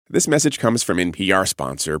This message comes from NPR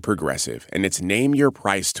sponsor Progressive, and it's Name Your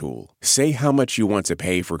Price tool. Say how much you want to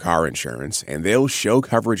pay for car insurance, and they'll show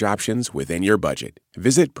coverage options within your budget.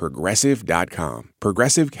 Visit Progressive.com.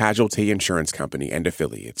 Progressive Casualty Insurance Company and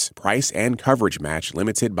Affiliates. Price and coverage match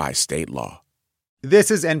limited by state law.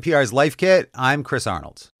 This is NPR's Life Kit. I'm Chris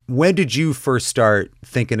Arnold. When did you first start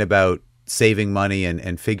thinking about saving money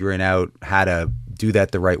and figuring out how to do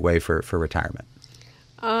that the right way for retirement?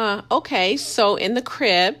 Okay, so in the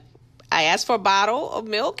crib, I asked for a bottle of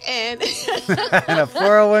milk and, and a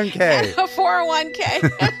 401k. And a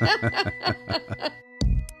 401k.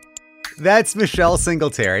 That's Michelle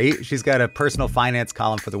Singletary. She's got a personal finance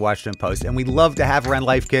column for the Washington Post, and we love to have her on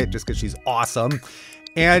Life Kit just because she's awesome.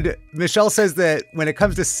 And Michelle says that when it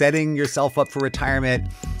comes to setting yourself up for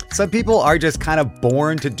retirement, some people are just kind of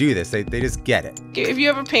born to do this. They just get it. If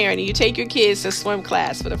you're a parent and you take your kids to swim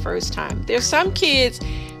class for the first time, there's some kids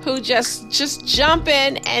who just jump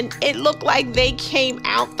in and it looked like they came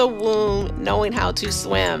out the womb knowing how to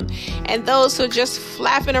swim. And those who are just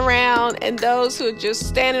flapping around and those who are just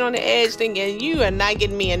standing on the edge thinking, you are not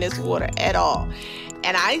getting me in this water at all.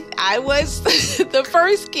 And I was the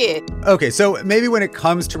first kid. Okay, so maybe when it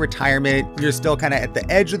comes to retirement, you're still kind of at the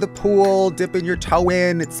edge of the pool, dipping your toe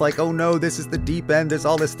in. It's like, oh no, this is the deep end. There's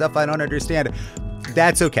all this stuff I don't understand.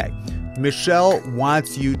 That's okay. Michelle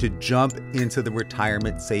wants you to jump into the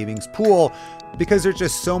retirement savings pool because there's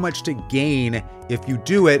just so much to gain if you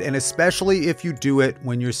do it, and especially if you do it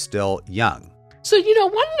when you're still young. So, one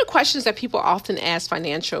of the questions that people often ask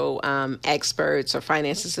financial experts or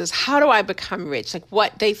finances is, how do I become rich? Like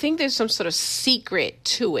what they think there's some sort of secret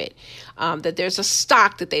to it, that there's a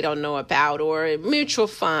stock that they don't know about or a mutual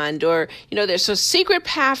fund or, there's a secret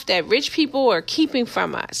path that rich people are keeping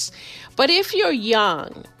from us. But if you're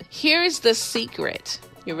young, here's the secret.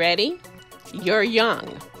 You ready? You're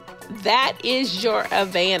young. That is your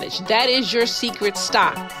advantage. That is your secret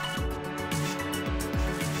stock.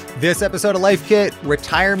 This episode of Life Kit,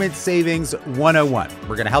 Retirement Savings 101.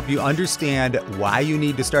 We're going to help you understand why you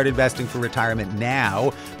need to start investing for retirement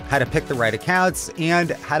now, how to pick the right accounts,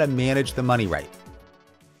 and how to manage the money right.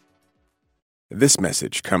 This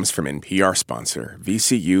message comes from NPR sponsor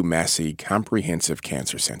VCU Massey Comprehensive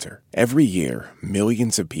Cancer Center. Every year,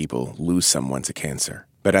 millions of people lose someone to cancer.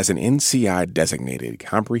 But as an NCI-designated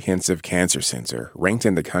comprehensive cancer center ranked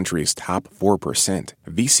in the country's top 4%,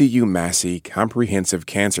 VCU Massey Comprehensive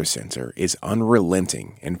Cancer Center is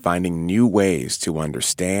unrelenting in finding new ways to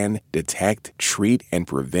understand, detect, treat, and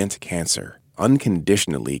prevent cancer.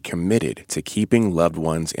 Unconditionally committed to keeping loved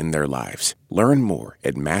ones in their lives. Learn more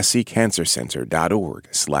at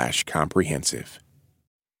masseycancercenter.org/comprehensive.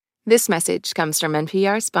 This message comes from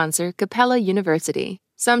NPR sponsor Capella University.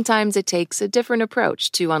 Sometimes it takes a different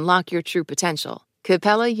approach to unlock your true potential.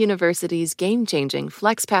 Capella University's game-changing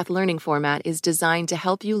FlexPath learning format is designed to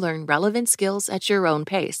help you learn relevant skills at your own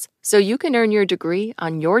pace, so you can earn your degree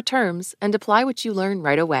on your terms and apply what you learn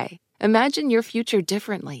right away. Imagine your future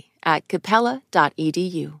differently at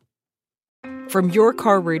capella.edu. From your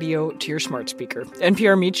car radio to your smart speaker,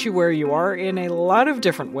 NPR meets you where you are in a lot of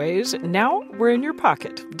different ways. Now we're in your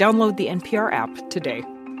pocket. Download the NPR app today.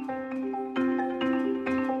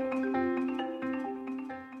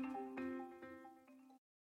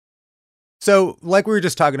 So like we were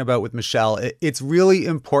just talking about with Michelle, it's really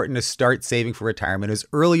important to start saving for retirement as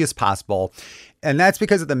early as possible. And that's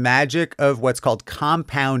because of the magic of what's called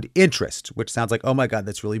compound interest, which sounds like, oh my God,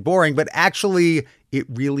 that's really boring. But actually, it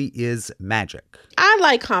really is magic. I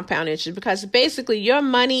like compound interest because basically your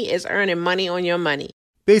money is earning money on your money.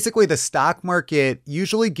 Basically, the stock market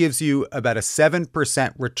usually gives you about a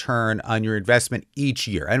 7% return on your investment each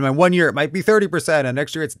year. And in 1 year, it might be 30%, and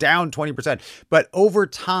next year it's down 20%. But over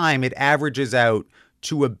time, it averages out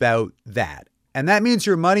to about that. And that means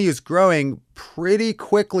your money is growing pretty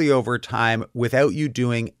quickly over time without you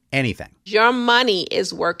doing anything. Your money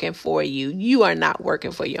is working for you. You are not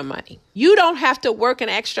working for your money. You don't have to work an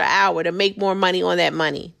extra hour to make more money on that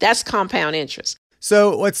money. That's compound interest.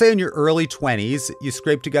 So let's say in your early 20s, you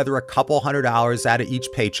scrape together a couple $100s out of each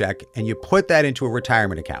paycheck and you put that into a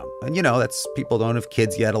retirement account. And that's people don't have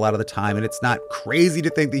kids yet a lot of the time, and it's not crazy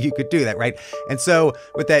to think that you could do that, right? And so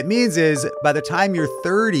what that means is by the time you're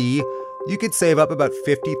 30, you could save up about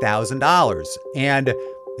 $50,000. And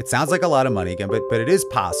it sounds like a lot of money again, but it is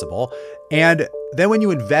possible. And then when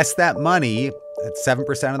you invest that money at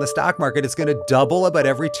 7% on the stock market, it's going to double about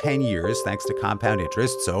every 10 years thanks to compound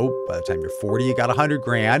interest. So by the time you're 40, you got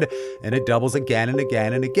 $100,000, and it doubles again and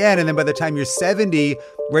again and again. And then by the time you're 70,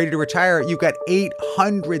 ready to retire, you've got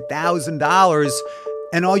 $800,000.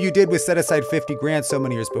 And all you did was set aside $50,000 so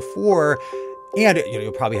many years before. And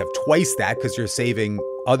you'll probably have twice that because you're saving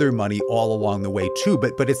other money all along the way too.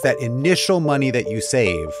 But it's that initial money that you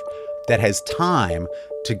save that has time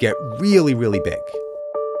to get really, really big.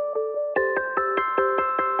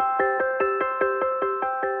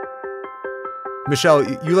 Michelle,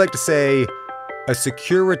 you like to say a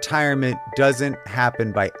secure retirement doesn't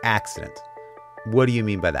happen by accident. What do you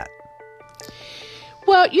mean by that?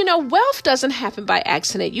 Well, wealth doesn't happen by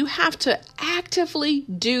accident. You have to actively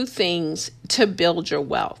do things to build your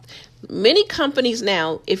wealth. Many companies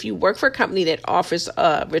now, if you work for a company that offers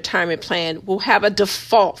a retirement plan, will have a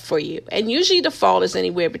default for you. And usually default is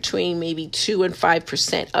anywhere between maybe 2 and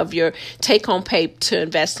 5% of your take-home pay to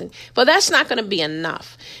invest in. But that's not going to be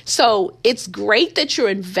enough. So it's great that you're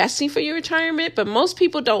investing for your retirement, but most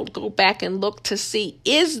people don't go back and look to see,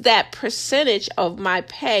 is that percentage of my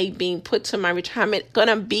pay being put to my retirement going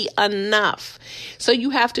to be enough? So you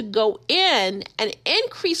have to go in and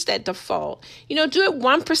increase that default. Do it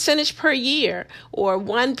 1% per year or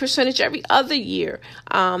 1% every other year.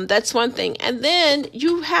 That's one thing. And then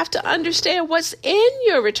you have to understand what's in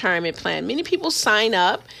your retirement plan. Many people sign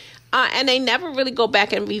up and they never really go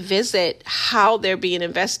back and revisit how they're being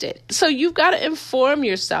invested. So you've got to inform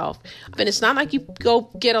yourself. And it's not like you go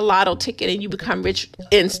get a lotto ticket and you become rich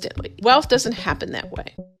instantly. Wealth doesn't happen that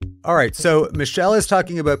way. All right. So Michelle is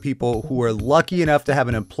talking about people who are lucky enough to have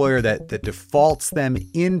an employer that defaults them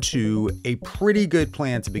into a pretty good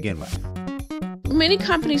plan to begin with. Many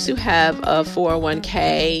companies who have a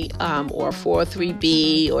 401k or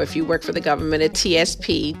 403b, or if you work for the government, a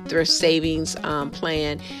TSP, their savings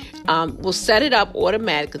plan, will set it up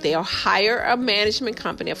automatically. They'll hire a management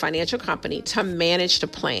company, a financial company, to manage the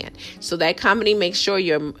plan. So that company makes sure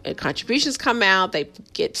your contributions come out. They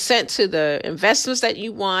get sent to the investments that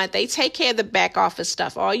you want. They take care of the back office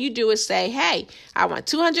stuff. All you do is say, hey, I want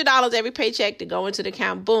 $200 every paycheck to go into the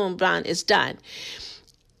account. Boom, done, it's done.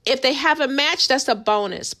 If they have a match, that's a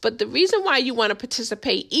bonus. But the reason why you want to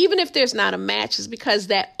participate, even if there's not a match, is because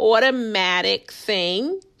that automatic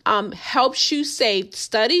thing helps you save.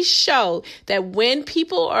 Studies show that when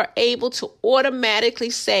people are able to automatically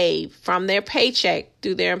save from their paycheck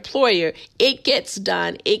through their employer, it gets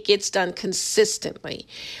done. It gets done consistently.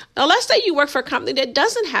 Now, let's say you work for a company that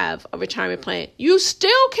doesn't have a retirement plan. You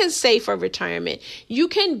still can save for retirement. You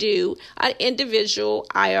can do an individual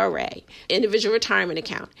IRA, individual retirement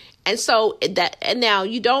account. And so and now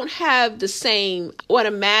you don't have the same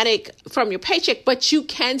automatic from your paycheck, but you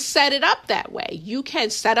can set it up that way. You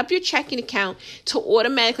can set up your checking account to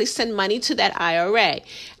automatically send money to that IRA.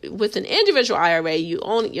 With an individual IRA,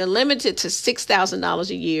 you're limited to $6,000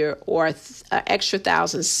 a year, or an extra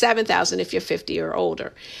 $7,000 if you're 50 or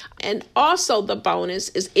older. And also the bonus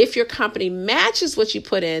is if your company matches what you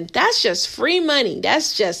put in, that's just free money.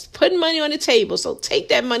 That's just putting money on the table. So take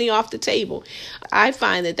that money off the table. I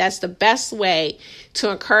find that that's the best way to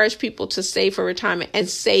encourage people to save for retirement and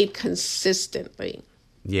save consistently.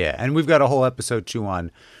 Yeah, and we've got a whole episode too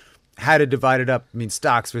on how to divide it up. I mean,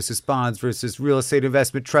 stocks versus bonds versus real estate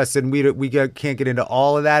investment trusts, and we can't get into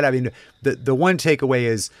all of that. I mean, the one takeaway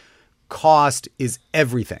is cost is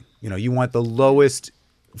everything. You want the lowest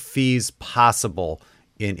fees possible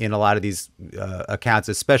in a lot of these accounts,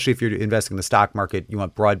 especially if you're investing in the stock market. You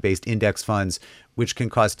want broad-based index funds, which can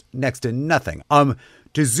cost next to nothing.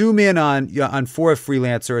 To zoom in on for a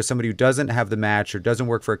freelancer or somebody who doesn't have the match or doesn't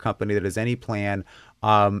work for a company that has any plan,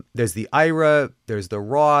 there's the IRA, there's the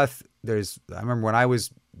Roth, I remember when I was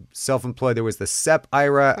self-employed, there was the SEP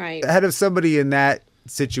IRA. Right. How does somebody in that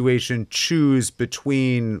situation choose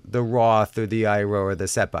between the Roth or the IRA or the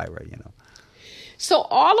SEP IRA, So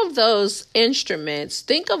all of those instruments,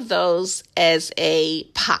 think of those as a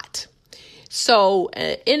pot. So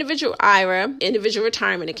individual IRA, individual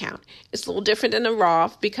retirement account, it's a little different than a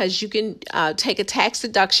Roth because you can take a tax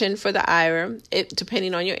deduction for the IRA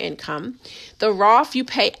depending on your income. The Roth you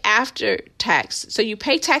pay after tax. So you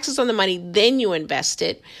pay taxes on the money, then you invest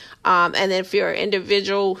it. And then if you're an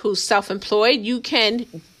individual who's self-employed, you can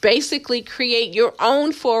basically create your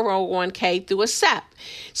own 401k through a SEP.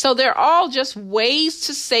 So they're all just ways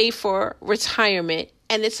to save for retirement,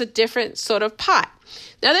 and it's a different sort of pot.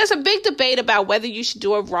 Now, there's a big debate about whether you should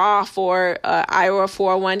do a Roth or IRA or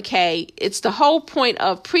 401k. It's the whole point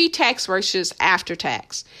of pre-tax versus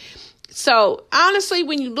after-tax. So honestly,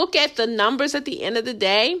 when you look at the numbers at the end of the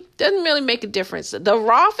day, it doesn't really make a difference. The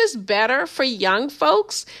Roth is better for young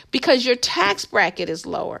folks because your tax bracket is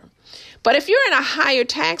lower. But if you're in a higher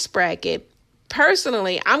tax bracket,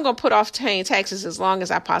 personally, I'm going to put off paying taxes as long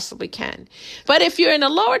as I possibly can. But if you're in a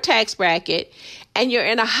lower tax bracket and you're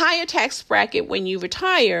in a higher tax bracket when you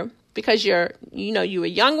retire, because you were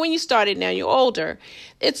young when you started, now you're older,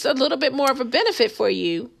 it's a little bit more of a benefit for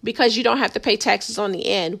you because you don't have to pay taxes on the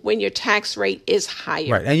end when your tax rate is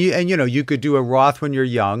higher. Right. And you could do a Roth when you're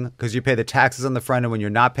young because you pay the taxes on the front end when you're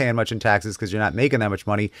not paying much in taxes because you're not making that much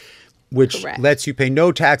money, which Correct. lets you pay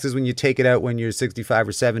no taxes when you take it out when you're 65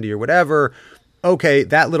 or 70 or whatever. Okay,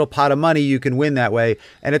 that little pot of money, you can win that way.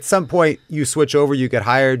 And at some point you switch over, you get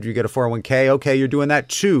hired, you get a 401k. Okay, you're doing that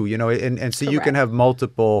too, and so you can have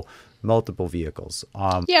multiple vehicles.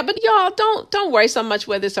 Yeah, but y'all don't worry so much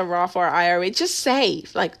whether it's a Roth or IRA. Just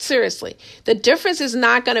save. Like, seriously. The difference is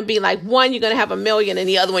not going to be like one, you're going to have $1 million and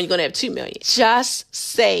the other one, you're going to have $2 million. Just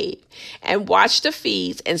save and watch the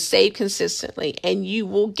fees and save consistently and you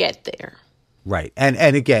will get there. Right.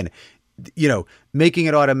 And again, making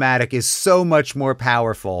it automatic is so much more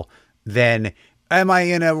powerful than am I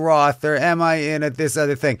in a Roth or am I in this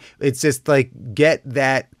other thing? It's just like get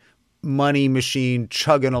that money machine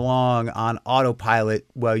chugging along on autopilot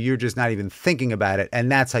while you're just not even thinking about it.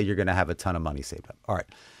 And that's how you're going to have a ton of money saved up. All right.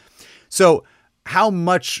 So how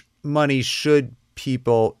much money should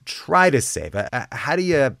people try to save? How do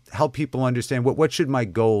you help people understand what should my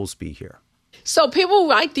goals be here? So people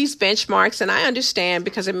like these benchmarks, and I understand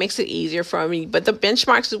because it makes it easier for me, but the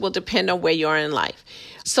benchmarks will depend on where you are in life.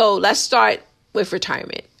 So let's start with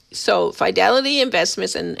retirement. So Fidelity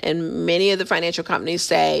Investments and many of the financial companies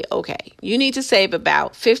say, okay, you need to save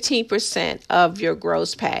about 15% of your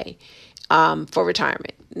gross pay for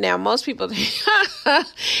retirement. Now, most people think,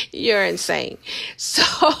 you're insane.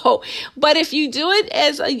 So, but if you do it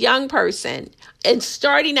as a young person and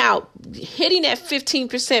starting out, hitting that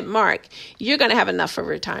 15% mark, you're going to have enough for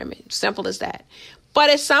retirement. Simple as that. But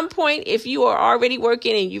at some point, if you are already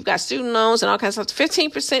working and you've got student loans and all kinds of stuff,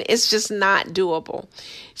 15% is just not doable.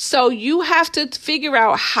 So you have to figure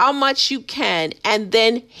out how much you can and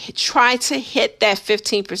then try to hit that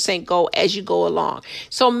 15% goal as you go along.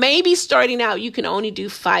 So maybe starting out, you can only do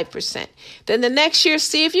 5%. Then the next year,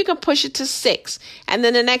 see if you can push it to 6%. And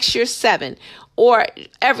then the next year, 7%. Or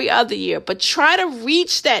every other year. But try to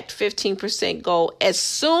reach that 15% goal as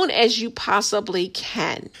soon as you possibly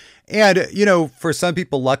can. And, for some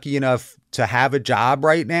people lucky enough to have a job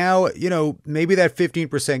right now, maybe that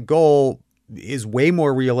 15% goal is way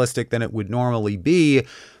more realistic than it would normally be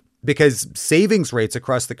because savings rates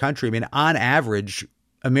across the country, on average,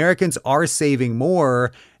 Americans are saving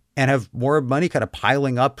more and have more money kind of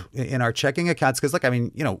piling up in our checking accounts. Because,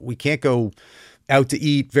 we can't go out to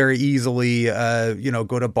eat very easily,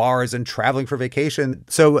 go to bars and traveling for vacation.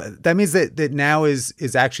 So that means that now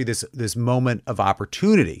is actually this moment of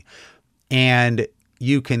opportunity. And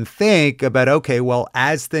you can think about, okay, well,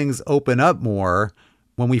 as things open up more,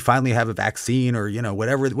 when we finally have a vaccine or,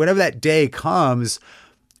 whatever that day comes,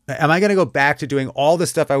 am I going to go back to doing all the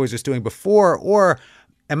stuff I was just doing before? Or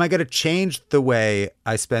am I going to change the way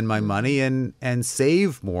I spend my money and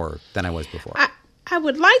save more than I was before? I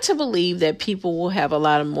would like to believe that people will have a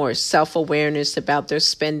lot of more self-awareness about their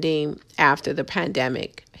spending after the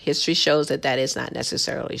pandemic. History shows that is not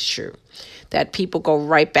necessarily true, that people go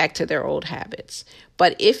right back to their old habits.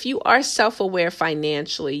 But if you are self-aware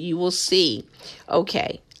financially, you will see,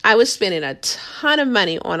 okay, I was spending a ton of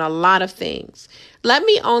money on a lot of things. Let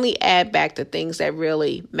me only add back the things that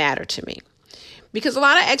really matter to me. Because a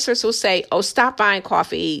lot of experts will say, oh, stop buying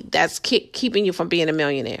coffee. That's keeping you from being a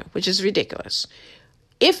millionaire, which is ridiculous.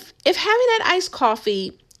 If having that iced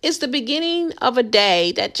coffee is the beginning of a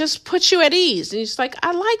day that just puts you at ease, and you're just like,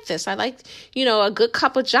 I like this. I like, a good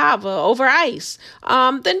cup of Java over ice.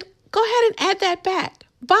 Then go ahead and add that back.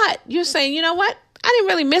 But you're saying, you know what? I didn't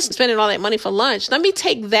really miss spending all that money for lunch. Let me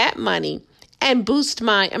take that money and boost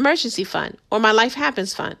my emergency fund or my Life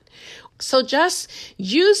Happens fund. So just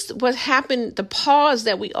use what happened, the pause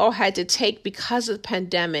that we all had to take because of the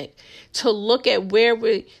pandemic to look at where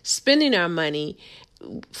we're spending our money.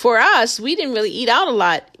 For us, we didn't really eat out a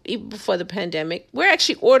lot even before the pandemic. We're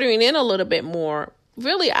actually ordering in a little bit more,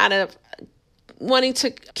 really out of wanting to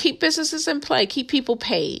keep businesses in play, keep people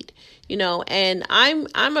paid, and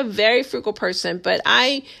I'm a very frugal person, but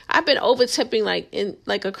I've been over tipping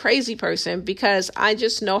like a crazy person because I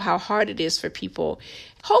just know how hard it is for people.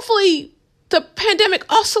 Hopefully the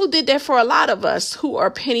pandemic also did that for a lot of us who are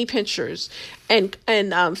penny pinchers and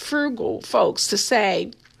frugal folks to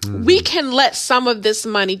say, we can let some of this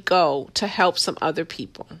money go to help some other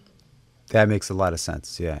people. That makes a lot of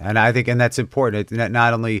sense. Yeah. And I think, and that's important.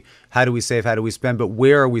 Not only how do we save, how do we spend, but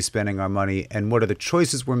where are we spending our money and what are the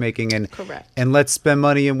choices we're making? And, correct. And let's spend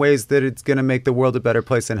money in ways that it's going to make the world a better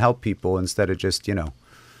place and help people instead of just,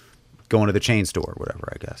 going to the chain store or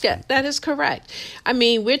whatever, I guess. Yeah, that is correct. I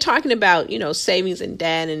mean, we're talking about, savings and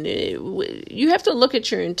debt, and you have to look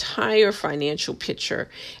at your entire financial picture.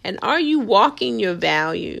 And are you walking your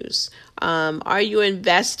values? Are you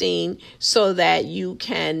investing so that you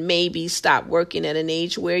can maybe stop working at an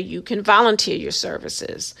age where you can volunteer your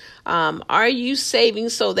services? Are you saving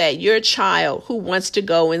so that your child who wants to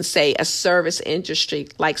go in, say, a service industry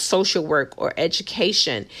like social work or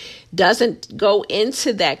education doesn't go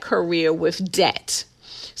into that career with debt,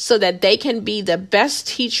 so that they can be the best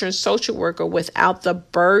teacher and social worker without the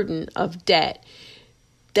burden of debt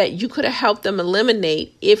that you could have helped them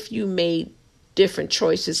eliminate if you made different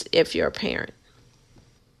choices if you're a parent?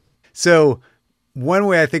 So one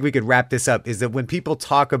way I think we could wrap this up is that when people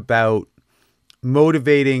talk about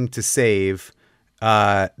motivating to save,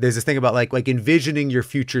 there's this thing about like envisioning your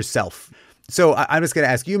future self. So I'm just going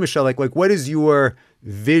to ask you, Michelle, like what is your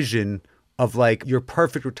vision of like your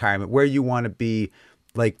perfect retirement, where you want to be,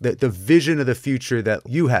 like the vision of the future that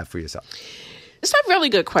you have for yourself? It's a really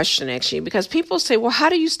good question, actually, because people say, well, how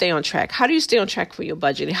do you stay on track? How do you stay on track for your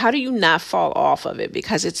budget? How do you not fall off of it?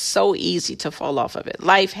 Because it's so easy to fall off of it.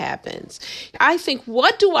 Life happens. I think,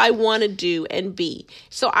 what do I want to do and be?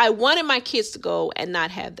 So I wanted my kids to go and not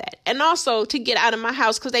have that. And also to get out of my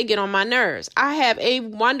house because they get on my nerves. I have a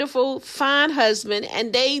wonderful, fine husband,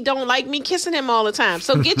 and they don't like me kissing him all the time.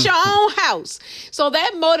 So get your own house. So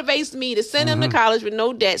that motivates me to send them to college with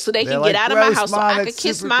no debt so they can get out of my house, so I can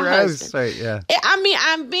kiss my husband. Right, yeah. I mean,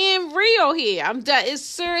 I'm being real here. It's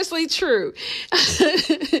seriously true.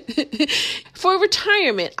 For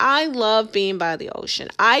retirement, I love being by the ocean.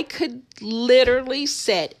 I could literally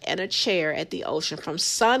sit in a chair at the ocean from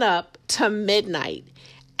sun up to midnight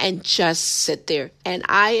and just sit there. And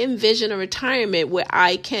I envision a retirement where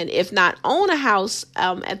I can, if not own a house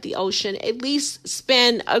at the ocean, at least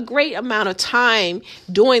spend a great amount of time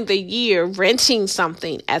during the year renting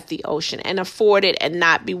something at the ocean and afford it and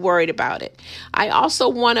not be worried about it. I also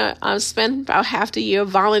want to spend about half the year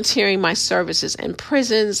volunteering my services in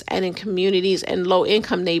prisons and in communities and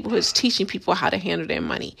low-income neighborhoods, teaching people how to handle their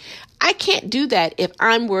money. I can't do that if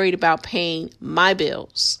I'm worried about paying my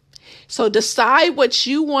bills. So decide what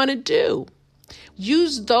you want to do.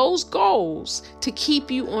 Use those goals to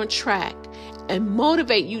keep you on track and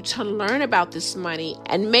motivate you to learn about this money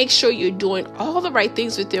and make sure you're doing all the right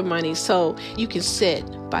things with your money so you can sit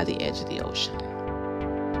by the edge of the ocean.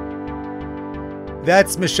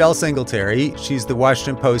 That's Michelle Singletary. She's the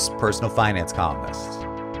Washington Post personal finance columnist.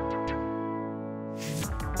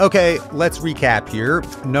 Okay, let's recap here.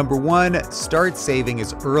 Number one, start saving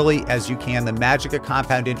as early as you can. The magic of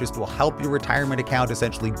compound interest will help your retirement account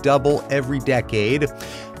essentially double every decade.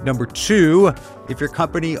 Number two, if your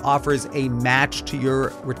company offers a match to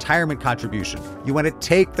your retirement contribution, you want to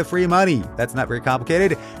take the free money. That's not very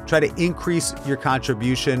complicated. Try to increase your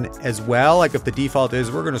contribution as well. Like if the default is,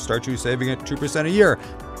 we're going to start you saving at 2% a year,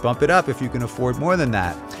 bump it up if you can afford more than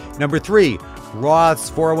that. Number three, Roths,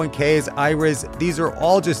 401ks, IRAs, these are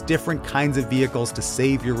all just different kinds of vehicles to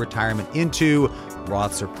save your retirement into.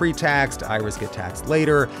 Roths are pre-taxed, IRAs get taxed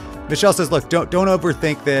later. Michelle says, look, don't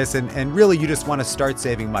overthink this, and really you just want to start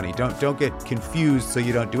saving money. Don't get confused so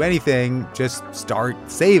you don't do anything, just start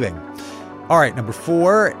saving. All right, number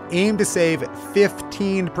four, aim to save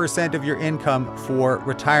 15% of your income for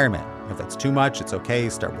retirement. If that's too much, it's okay.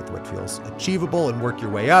 Start with what feels achievable and work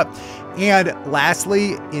your way up. And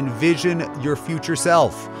lastly, envision your future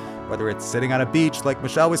self. Whether it's sitting on a beach like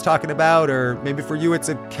Michelle was talking about, or maybe for you it's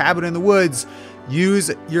a cabin in the woods,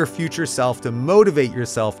 use your future self to motivate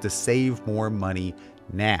yourself to save more money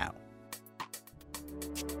now.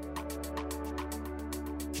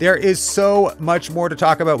 There is so much more to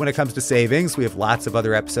talk about when it comes to savings. We have lots of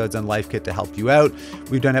other episodes on Life Kit to help you out.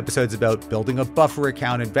 We've done episodes about building a buffer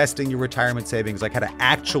account, investing your retirement savings, like how to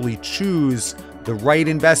actually choose the right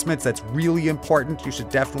investments. That's really important. You should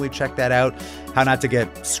definitely check that out. How not to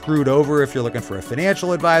get screwed over if you're looking for a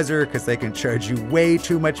financial advisor, because they can charge you way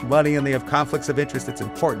too much money and they have conflicts of interest. It's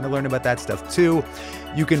important to learn about that stuff too.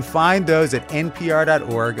 You can find those at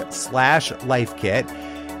npr.org/lifekit.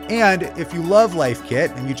 And if you love Life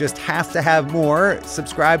Kit and you just have to have more,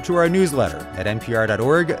 subscribe to our newsletter at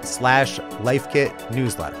npr.org/lifekit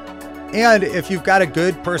newsletter. And if you've got a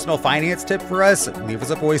good personal finance tip for us, leave us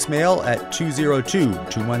a voicemail at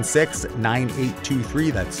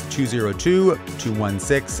 202-216-9823. That's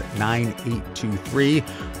 202-216-9823.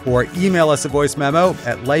 Or email us a voice memo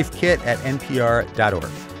at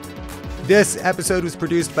lifekit@npr.org. This episode was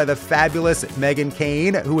produced by the fabulous Megan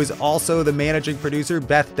Kane, who is also the managing producer.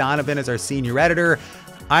 Beth Donovan is our senior editor.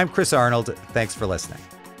 I'm Chris Arnold. Thanks for listening.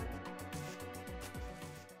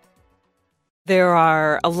 There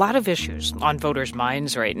are a lot of issues on voters'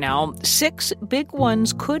 minds right now. 6 big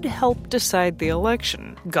ones could help decide the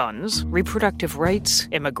election: guns, reproductive rights,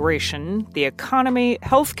 immigration, the economy,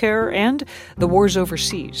 healthcare, and the wars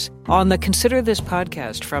overseas. On the Consider This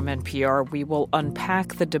podcast from NPR, we will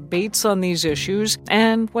unpack the debates on these issues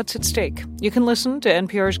and what's at stake. You can listen to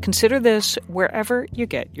NPR's Consider This wherever you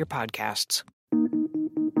get your podcasts.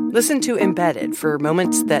 Listen to Embedded for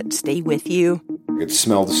moments that stay with you. I could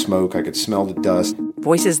smell the smoke. I could smell the dust.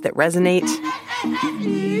 Voices that resonate.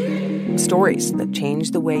 Stories that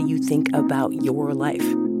change the way you think about your life.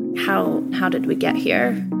 How did we get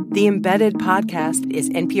here? The Embedded podcast is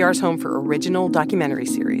NPR's home for original documentary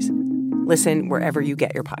series. Listen wherever you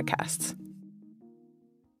get your podcasts.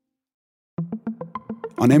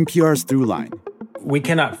 On NPR's Throughline. We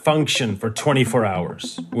cannot function for 24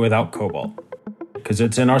 hours without cobalt because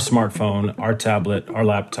it's in our smartphone, our tablet, our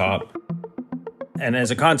laptop. And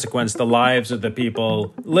as a consequence, the lives of the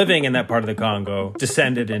people living in that part of the Congo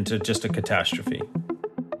descended into just a catastrophe.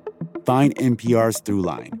 Find NPR's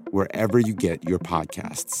Throughline wherever you get your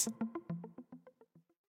podcasts.